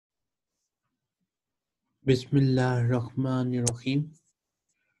Bismillahirrahmanirrahim.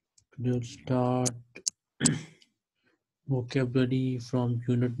 We'll start vocabulary from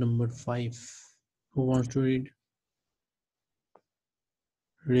unit number 5. Who wants to read?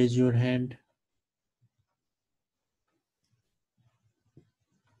 Raise your hand.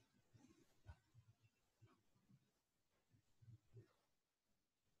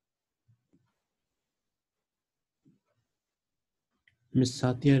 Miss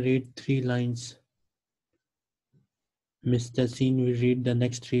Satya read 3 lines. Miss Tassin will read the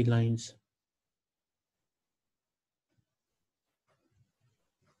next 3 lines.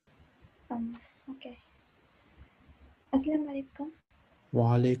 Okay. Assalamu alaikum.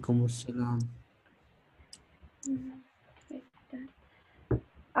 Wa alaikum assalam.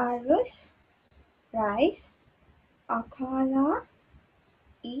 Arus, rice, akala,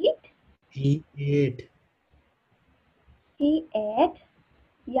 eat, He ate. he ate,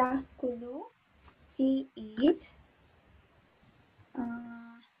 yakulu, he eats,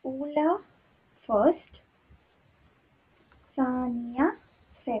 ula, first, sania,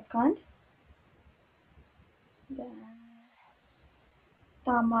 second, then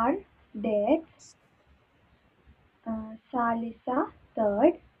tamar, dates, salisa,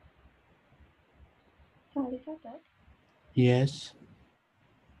 third, Yes.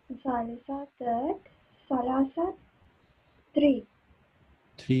 salasa, third, salasa, three,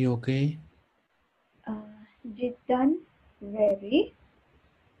 3, okay. jiddan, very,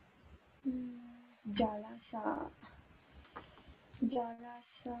 jalasa,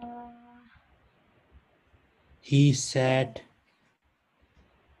 He sat.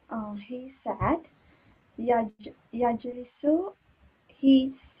 he sat, yajlisu,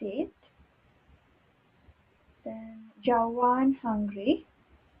 he sit, then jawan, hungry,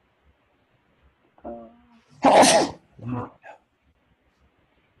 ha-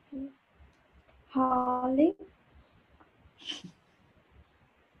 halik,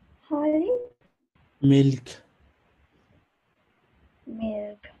 Milk.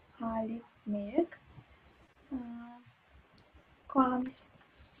 milk, halik, milk, kwam,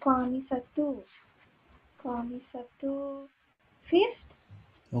 kwamisatu, fifth,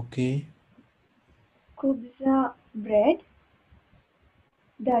 Okay. kubza, bread,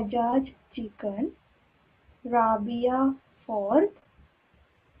 dajaj, chicken, rabia, fourth,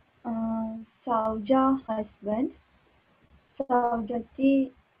 Sauja, husband,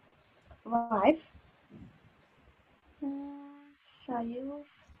 Saujati, wife, Sayuf,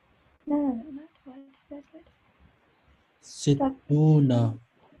 no, not what's that word? Situna.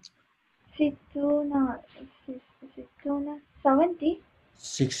 Situna, 70,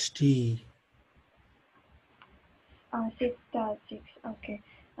 60. Sitta, 6, okay,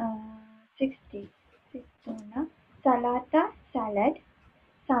 60, Situna, Salata, salad,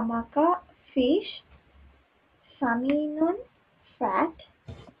 Samaka, fish, Saminun, fat,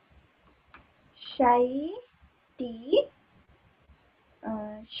 Shai, tea,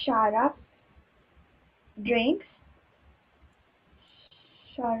 Sharab, drinks,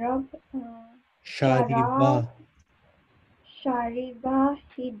 Sharab, Shariba. Shariba,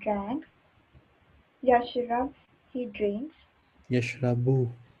 he drank, Yashrab, he drinks, Yashrabu.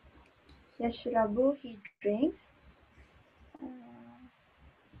 Yashrabu, he drinks,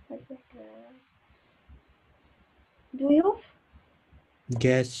 what's that? Duyuf,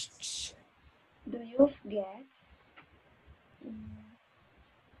 Guests. gets,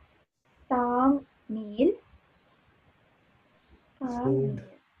 Tam, meal, Food.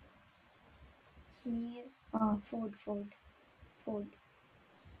 meal, food,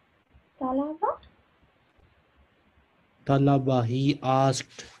 Talaba, Talaba. He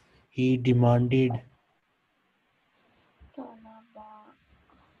asked. He demanded. Talaba,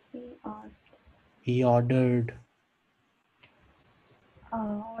 he asked, He ordered.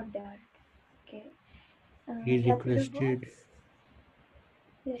 ordered, okay, He Yatlubu, requested.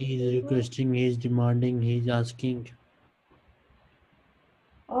 He is requesting. He is demanding. He is asking.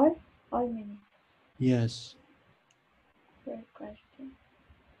 or all minutes, Yes. requesting.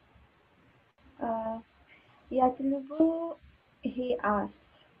 Yatlubu, he asks.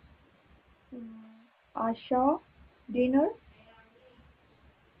 Asha, dinner.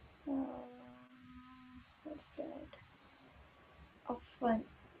 What's that? Often,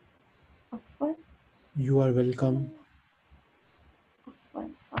 often, You are welcome.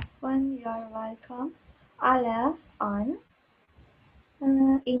 often. You are welcome. Ala, on.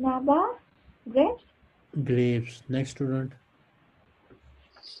 Inaba, grapes. Grapes. Next student.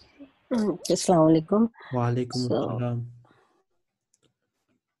 Assalamu alaikum. Wa alaikum So, assalam.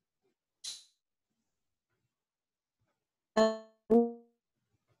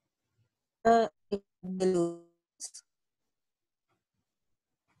 I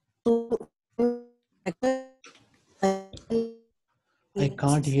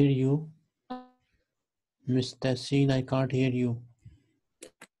can't hear you. Miss Tassin, I can't hear you.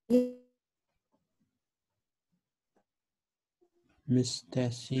 Miss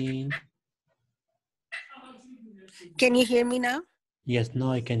Tassin. Can you hear me now? Yes,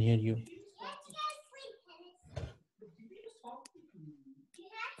 now I can hear you.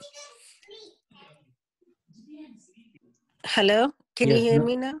 Hello? Can you Yes, hear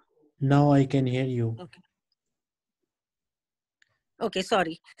me now? now I can hear you. Okay. Okay,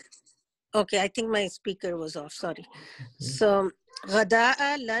 sorry. Okay, I think my speaker was off. Sorry. So,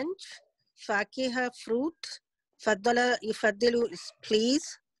 غداء lunch, فاكهة fruit, فضل يفضل is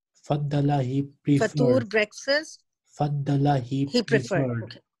please, Faddala he فطور preferred. breakfast, Faddala he he preferred. preferred.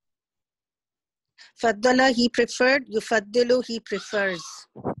 Okay. فضل he preferred, يفضل he prefers.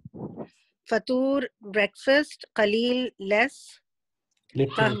 فطور breakfast, قليل less,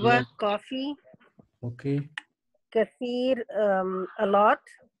 Little, قهوة less. coffee, Okay. كثير a lot,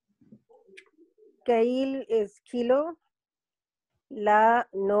 كيل is kilo, لا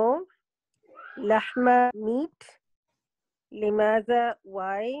no, لحمة meat, لماذا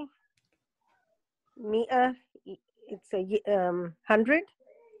why, مئة it's a 100,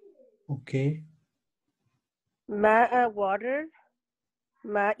 Okay. ماء water,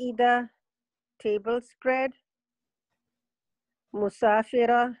 مائدة table spread,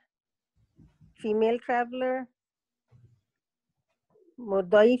 مسافرة female traveler,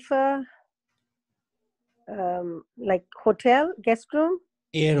 مضيفة like hotel guest room.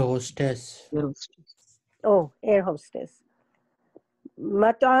 Air hostess. Oh, air hostess.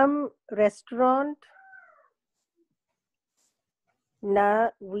 مطعم restaurant. Na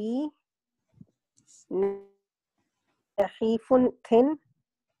we. نحيف 10.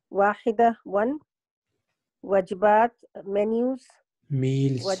 واحدة 1. وجبات menus.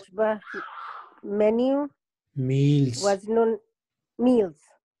 Meals. وجبة menu. Meals. وزن meals.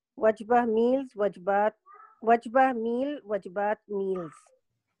 وجبة meals. وجبات وجبة meal. وجبات meals.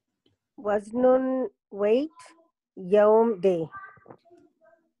 وزن weight. يوم day.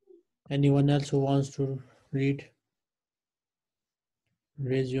 Anyone else who wants to read?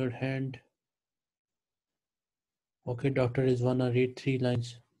 Raise your hand. Okay, Dr. Rizwana, read 3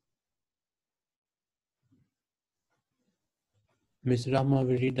 lines. Miss Rahma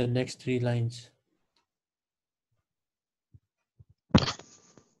will read the next 3 lines.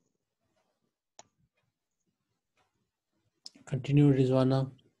 Continue, Rizwana.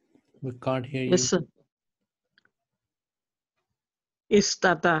 We can't hear you. Yes, sir.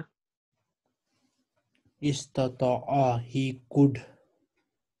 Istata. Istata'a, he could.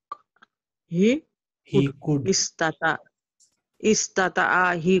 He He could. Istata.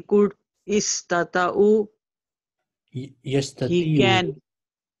 Istata'a. He could. Istata'u. He Yastati'u. can.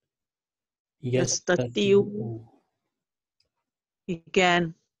 Yastati'u. Yastati'u. He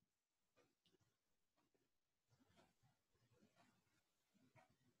can.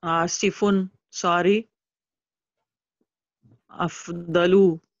 Asifun. Sorry.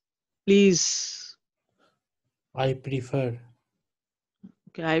 Afdalu. Please. I prefer.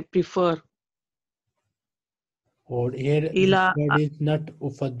 Okay, I prefer. Or here this Ila. word is not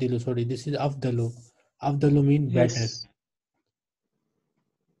ufaddilu, sorry, this is afdalu. Afdalu means better. Yes.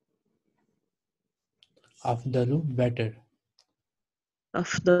 Afdalu, better.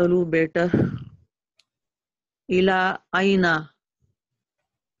 Afdalu better. Ila aina.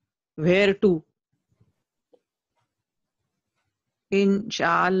 Where to?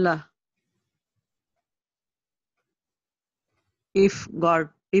 Inshallah. If God,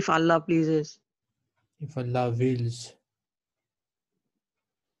 if Allah pleases. If Allah wills.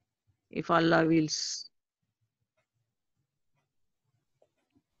 If Allah wills.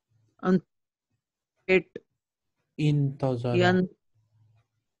 And wait. Intazara.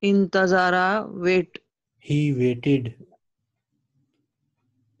 Intazara, wait. He waited.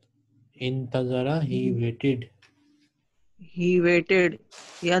 Intazara, he waited. He waited.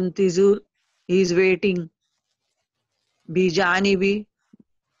 Yantizur, he is waiting. Bijanibi,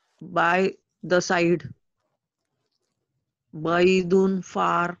 by the side. Baidun,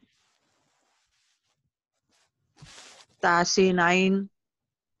 far. Tasi, 9.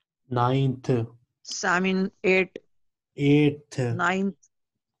 Ninth. Samin, 8. Eighth. Ninth,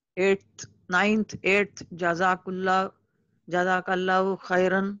 8th. Ninth, 8th. Jazakallah, Jazakallahu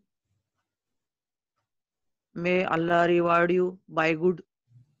khairan. May Allah reward you by good.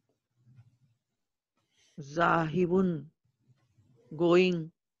 Zahibun,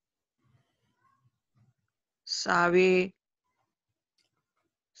 going. Save,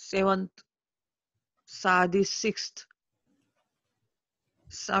 7th. Sadis sixth.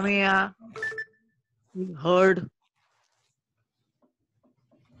 Samia heard.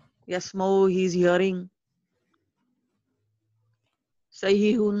 Yasmau he's hearing.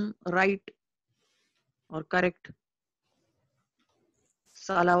 Sahihun right or correct.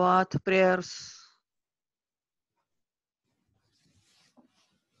 Salawat prayers.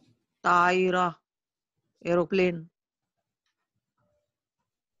 Taira aeroplane.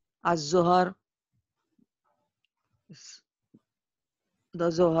 Az-Zuhar the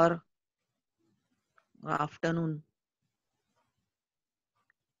Zohar afternoon.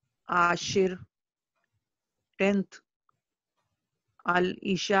 Ashir 10th.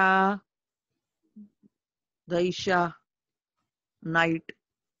 Al-Isha the Isha night.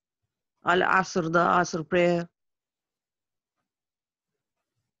 Al-Asr the Asr prayer.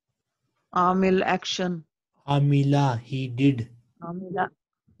 Amil action. Amila, he did. Amila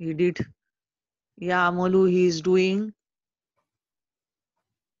he did. Ya'malu he is doing.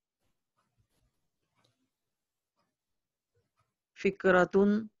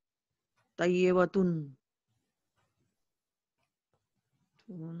 Fikratun tayyibatun.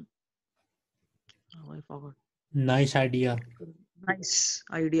 Oh, I forgot. Nice idea. Nice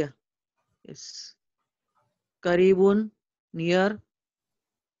idea. Yes. Karibun near.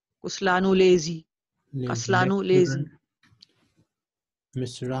 Kuslanu lazy. Lazy. Kaslanu Next lazy. student,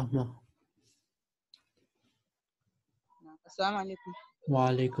 Miss Rahma. Assalamu alaikum. Wa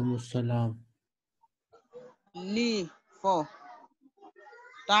alaikum assalam. Li for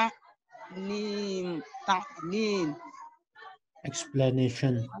ta'lim.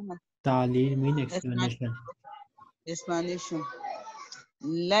 Explanation. Ta'lil mean explanation. Explanation.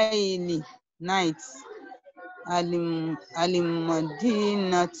 Layli night.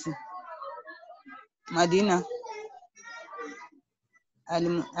 Madinatu. Madina.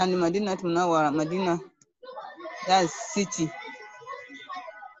 Madinatu Munawwara. Madina. That's city.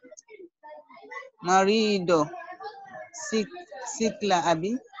 Marido. Sick. Sickla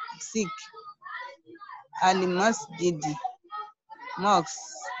abi. Sick. Masjidi. Mosque.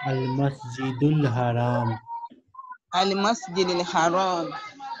 Al-Masjidul Haram. Masjidil Haram.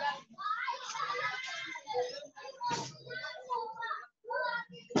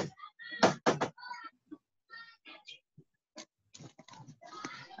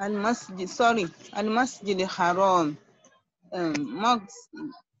 Masjidil Haram.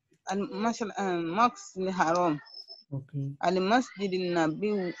 Mosque Haram. Okay. Masjidil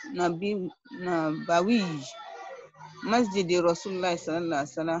Nabawi. Masjid Rasulullah sallallahu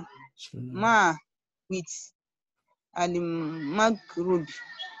alaihi wasallam. Ma with Maghrib.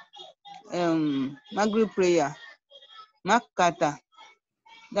 Maghrib prayer. Makkata.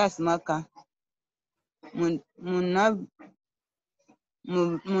 That's Makkah.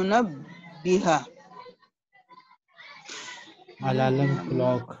 Munabbiha. Alarm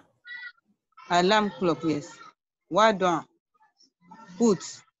clock. Alarm clock, yes. Wada.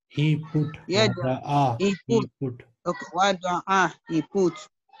 Put. He put. Yada. He He put. Okay. Wada. He put.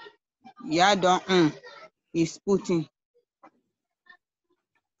 Yada. Is putting.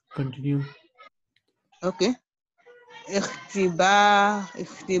 Continue. Okay. Ikhtibarat.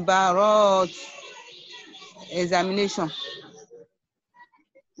 Examination.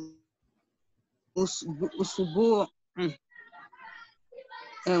 Usbu.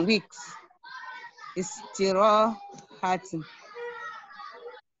 Weeks. Istirahat.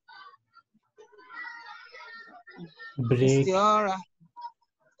 Break.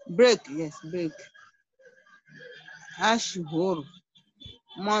 Break, yes, break. Ashhur.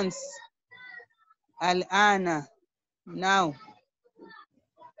 Months. Al-ana. Now.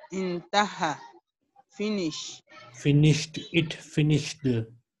 Intaha. Finish. Finished. It finished.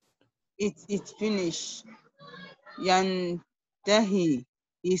 It finished. Yantahi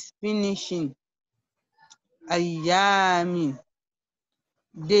is finishing. Ayami.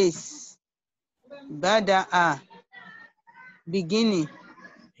 Days. Bada'a. Beginning.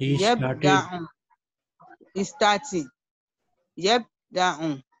 He started. Yabda'un is starting.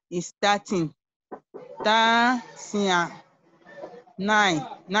 Yabda'un is starting. Tasi'a.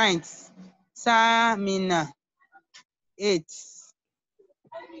 Ninth. Samina. 8.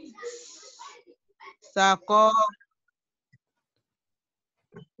 Sako.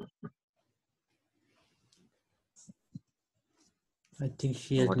 I think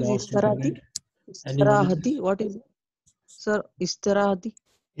she has What is lost istirahati? internet. Anyone else? Istirahati. What is it? Sir, istirahati.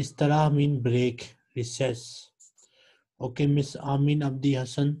 Istarah mean break, recess. Okay, Miss Amin Abdi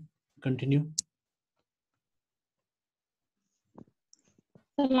Hassan, continue.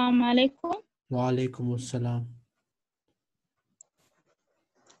 Assalamu alaikum. Wa alaikum assalam.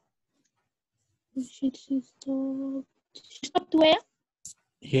 She stopped. She stopped where?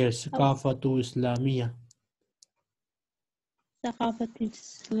 Here, ثقافة إسلامية. ثقافة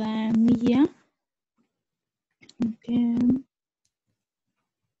الإسلامية. Okay.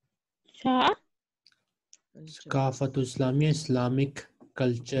 شاء. ثقافة إسلامية, Islamic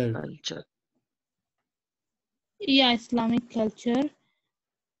culture. Culture. Yeah, Islamic culture.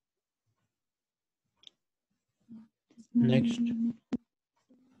 Next.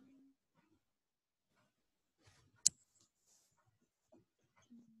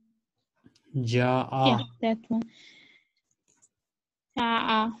 Ja'a. Yeah, that one.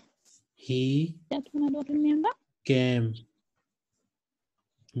 Sha'a. He That one I don't remember. came.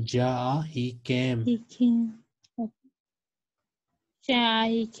 Ja'a, he came. He came. Sha'a,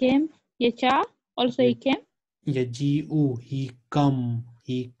 he came. Yacha, also he came. Yaji'u, he comes.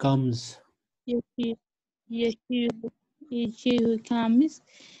 Yachi, he comes.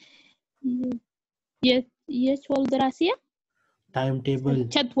 يجول دراسية. Timetable.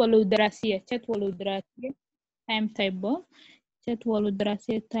 جدول دراسية. جدول دراسية. time table. جدول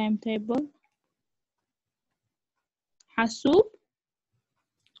دراسية time table. حاسوب.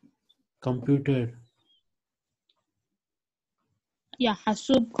 Computer. يا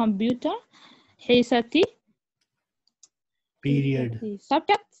حاسوب computer. حياتي. Period.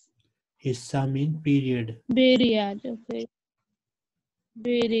 subject. Hissa mean period. period. Okay.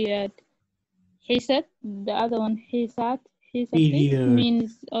 period. حسد, the other one حسات. Period.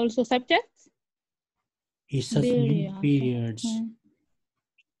 means also subject. Hissas mean periods.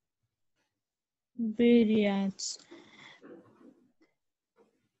 periods.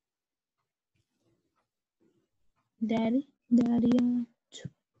 داريات.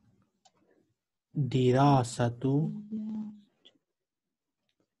 Dirasatu,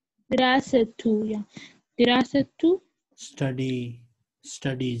 دراسة. yeah. دراسة. studies,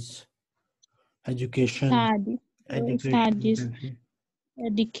 education. study. Education. studies.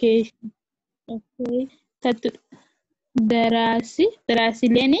 education. Okay. دراسي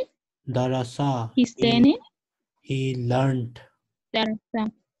learning. Darasa, he's learning. he learnt.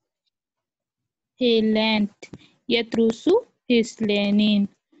 دراسة. he learned. يدرس. he's learning.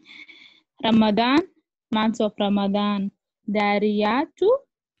 Ramadan. month of Ramadan. داريات.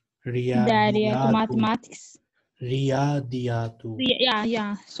 داريات Riyadiyatu. mathematics. Riyadiyatu.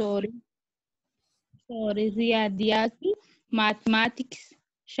 yeah sorry رياضيات mathematics.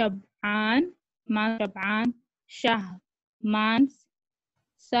 شبعان شبعان. شهر month.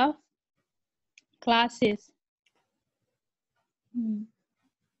 صف classes.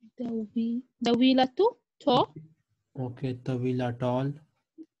 طويلة tall. Okay, Tawila, tall.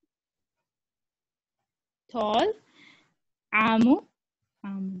 tall. عام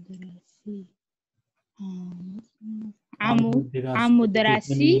دراسي. عام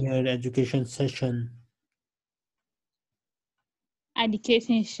دراسي. Education session.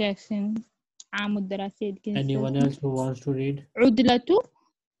 education section. عام دراسي. Anyone else who wants to read? عدلة.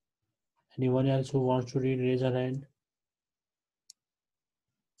 Anyone else who wants to read, raise a hand.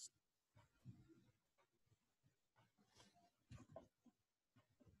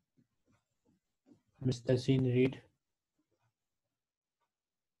 Mr. Sin, read.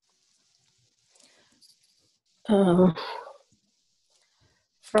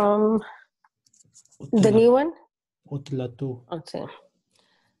 From the new one. Utlatu. Okay.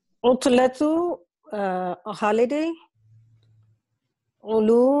 Utlatu, a holiday.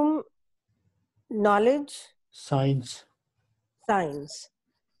 Ulum, knowledge. Science. Science.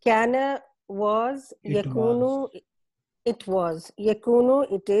 Kana was. It Yakunu, it was.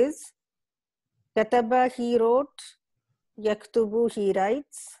 Yakunu, it is. Kataba, he wrote. Yaktubu, he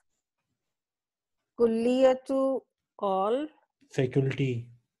writes. Kulliyatu, all. Faculty.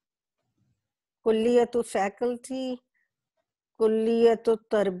 Kulliyatu, faculty. Kulliyatu,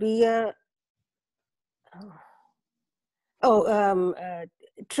 tarbiya.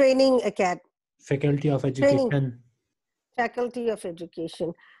 Training academy. Faculty of Education. Training. Faculty of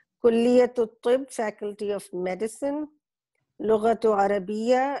Education. Kulliyatu Tib, Faculty of Medicine. Lughatu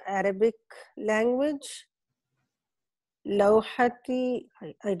Arabiya, Arabic language. Lawhati,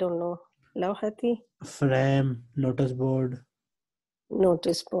 I don't know. Lawhati, Frame, notice board.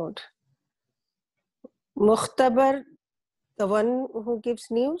 notice board. Mukhtabar, the one who gives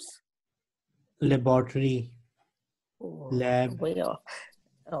news. Laboratory. Lab. Way off.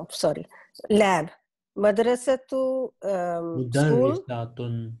 Oh, sorry. Lab. Madrasatu, school.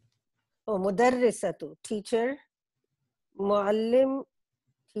 Mudarrisatun. Oh, Mudarrisatu, teacher. Muallim,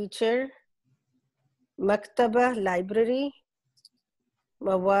 teacher. Maktaba, library.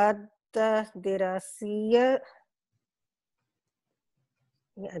 Mawadda dirasiya.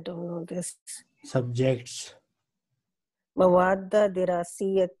 I don't know this. Subjects. Mawadda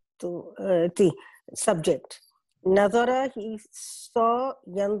dirasiyatu, the subject. Nazara, he saw.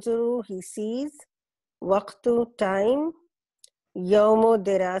 Yanzuru, he sees. Waqtu, time. Yawmu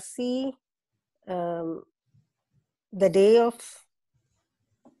dirasi, the day of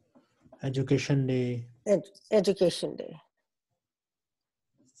Education day. education day.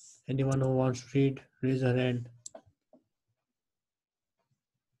 Anyone who wants to read, raise her hand.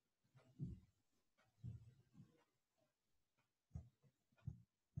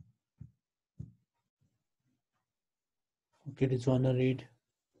 Okay, Rizwana, read.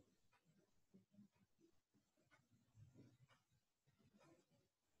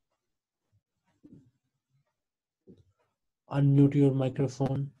 Unmute your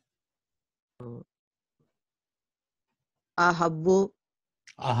microphone. Ahabbu,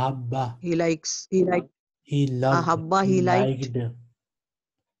 Ahabba. he likes. He liked. He loved. Ahabba, He he liked. liked.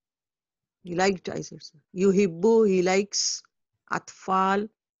 He liked, I said. Sir. Yuhibbu, he likes. Atfal,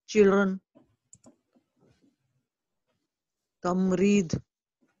 children. Tamrid.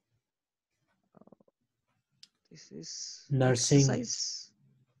 This is Nursing. exercise.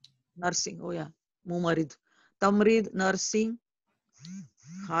 Nursing. Oh yeah. Mumarid. Tamrid, nursing.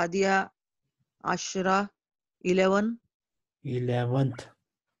 Hadia, Ashra, 11. 11th.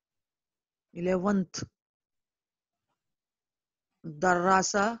 11th.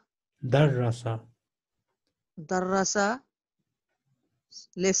 Darrasa, Darrasa. Darrasa,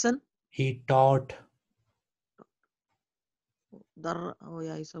 lesson. He taught. Oh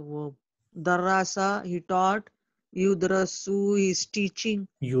yeah, it's a verb. Darrasa, he taught. Yudrasu, he's teaching.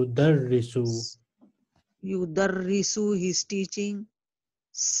 Yudarrisu. Yudarrisu, he's teaching.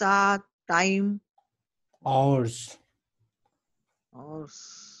 Sa, time. Hours. Or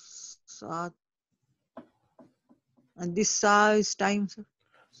sa. And this sa is time, sir.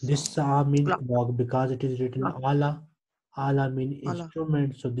 This sa means Clock. clock because it is written Clock. ala. Ala means Ala.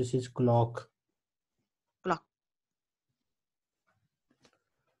 instrument, so this is clock. Clock.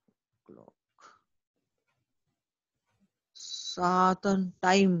 Clock. Saatan,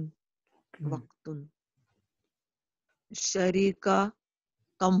 time. Waktun. Sharika,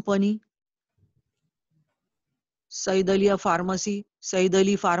 company. Saidaliya, pharmacy.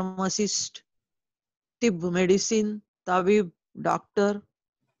 Saidali, pharmacist. Tib, medicine. Tabib, doctor.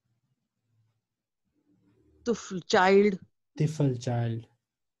 Tufl, child. Tifl, child.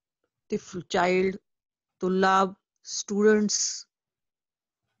 Tifl, child. Tullab, students.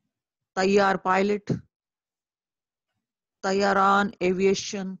 Tayyar, pilot. Tayyaran,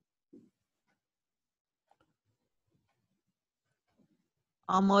 aviation.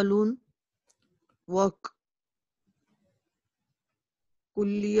 Amalun, work.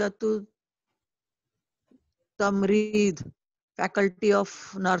 Kulliyatu, Tamrid, faculty of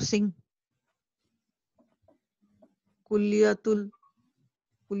nursing. Kulliyatul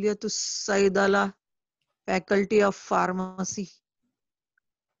Saidala, faculty of pharmacy.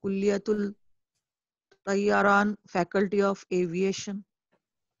 Kulliyatul Tayyaran, faculty of aviation.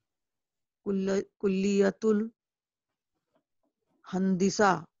 Kulliyatul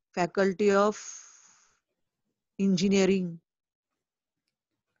Handisa, faculty of engineering.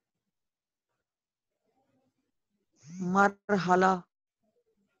 Marhala,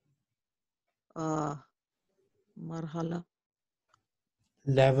 Marhala,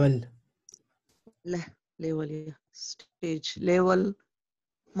 Level. level, yeah. Stage, level.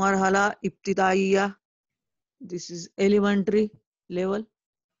 Marhala Ibtidaiya, this is elementary level.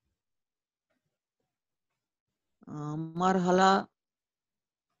 Marhala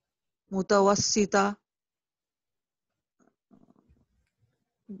Mutawassita,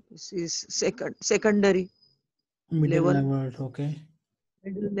 this is secondary Middle level. level, okay.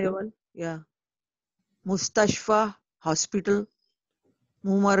 Middle level, yeah. Mustashfa, hospital.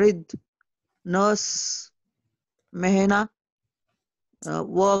 Mumarid, nurse. Mehna,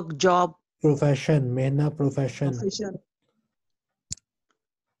 work, job. Profession. Mehna, profession. Profession.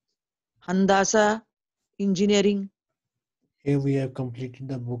 Handasa, engineering. Here we have completed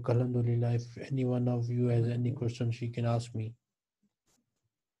the book, Alhamdulillah. If any one of you has any questions, she can ask me.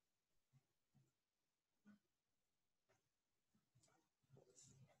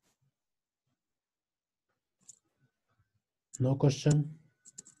 No question?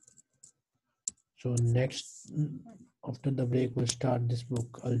 So next, after the break, we'll start this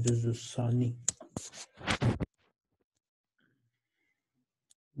book, Al-Juz Sani.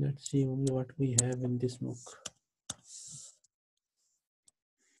 Let's see what we have in this book.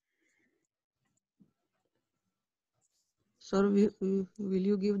 Sir, will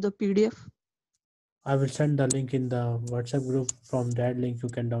you give the PDF? I will send the link in the WhatsApp group. From that link, you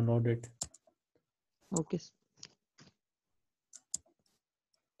can download it. Okay.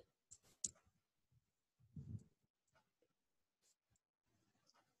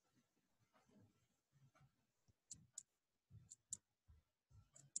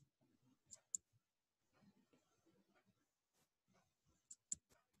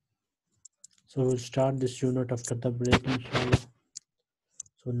 So we'll start this unit after the break, inshallah.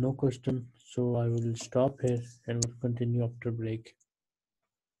 So no question. So I will stop here and we'll continue after break.